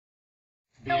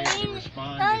be able to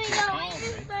respond if you called me.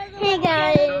 Hey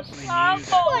guys,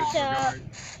 What's up?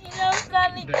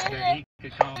 That he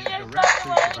could call me a direct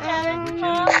supervisor, which is I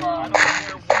don't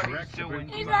care what he's doing.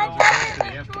 He goes to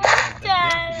the FBI, the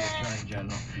Deputy Attorney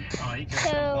General. He can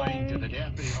complain to the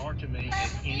deputy or to me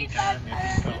at any time if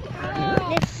he felt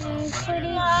threatened. This is pretty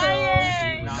cool.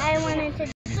 I wanted to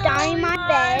dye my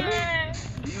bed.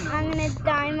 I'm gonna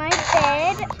dye my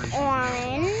bed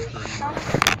orange.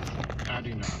 I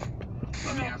do not.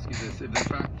 Let me ask you this. If in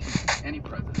fact any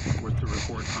president was to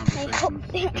record conversations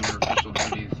in their official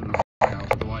duties in the White House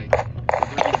the like,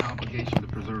 would there be an obligation to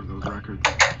preserve those records?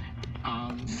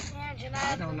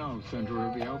 I don't know, Senator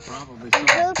Rubio. Probably I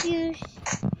so. hope you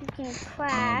can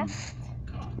craft.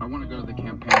 I want to go to the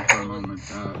campaign for a moment.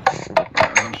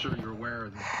 As I'm sure you're aware,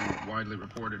 it's been widely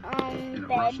reported,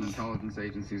 Russian intelligence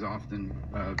agencies often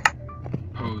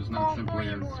pose not simply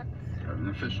as an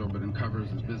official, but in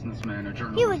covers as businessmen or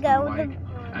journalists. Here we go. And the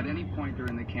like. At any point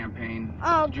during the campaign,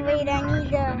 Oh did you have great, I interactions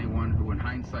need with to. anyone who, in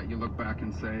hindsight, you look back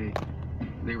and say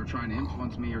they were trying to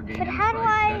influence me or gain But insight how do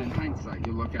I- that, in hindsight,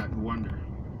 you look at and wonder?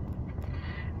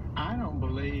 I don't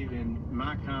believe in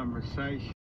my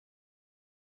conversation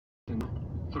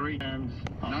 3 times.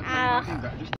 Nothing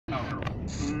bad, just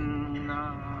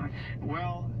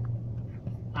Well,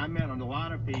 I met a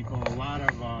lot of people, a lot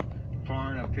of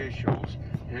foreign officials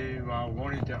who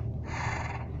wanted to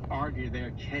argue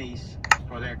their case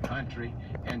for their country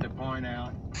and to point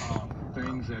out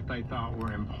things that they thought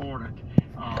were important.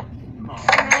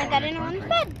 I got in on his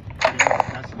bed.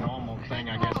 That's a normal thing,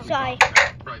 I guess. Sorry.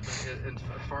 Right, but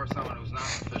as far as someone who's not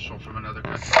an official from another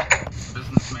country, a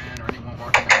businessman or anyone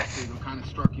walking down the street who kind of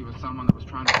struck you as someone that was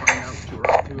trying to find out what you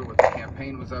were up to or what the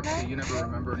campaign was up to, you never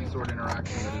remember any sort of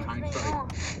interaction that in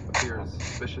hindsight appears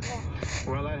suspicious?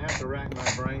 Well, I'd have to rack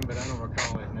my brain, but I don't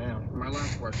recall it now. My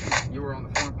last question, you were on the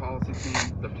foreign policy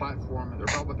team, the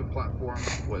Republican platform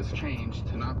was changed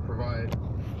to not provide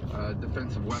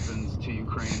defensive weapons to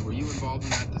Ukraine. Were you involved in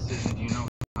that decision? Do you know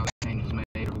how the change was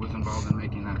made or who was involved in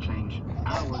making that change?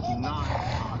 I was not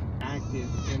active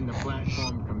in the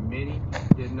platform committee,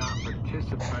 did not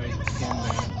participate in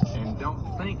that, and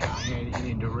don't think I had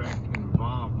any direct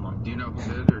involvement. Do you know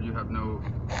who did, or you have no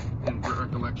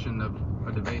recollection of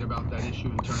a debate about that issue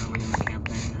internally in the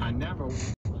campaign? I never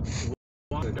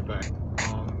won the debate.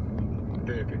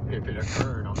 If it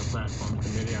occurred on the platform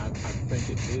committee, I think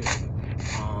it did.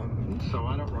 So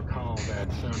I don't recall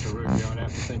that, Senator Rubio. I'd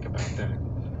have to think about that.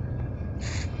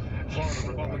 Florida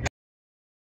Republican.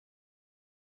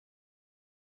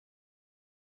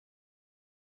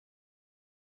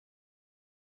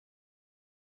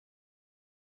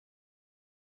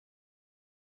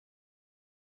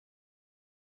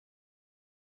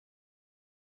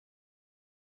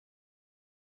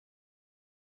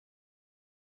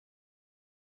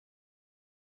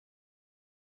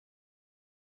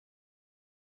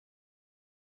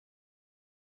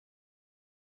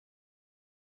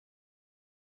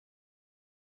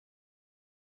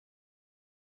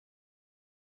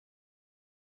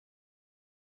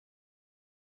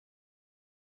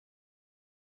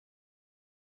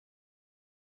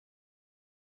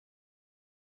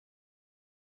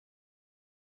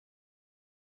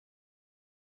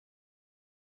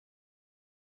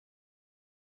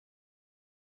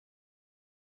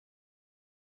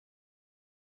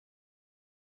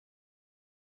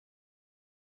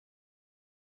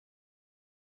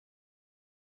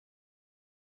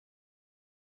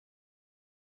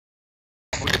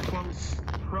 was,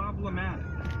 quote, problematic.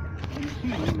 And he,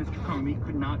 Mr. Comey,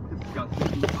 could not discuss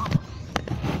it in public.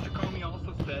 Mr. Comey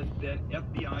also said that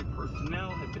FBI personnel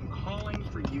had been calling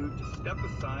for you to step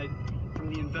aside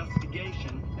from the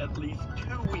investigation at least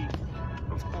 2 weeks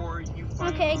before you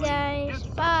finally Okay guys, did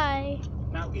so. bye.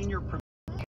 Now, in your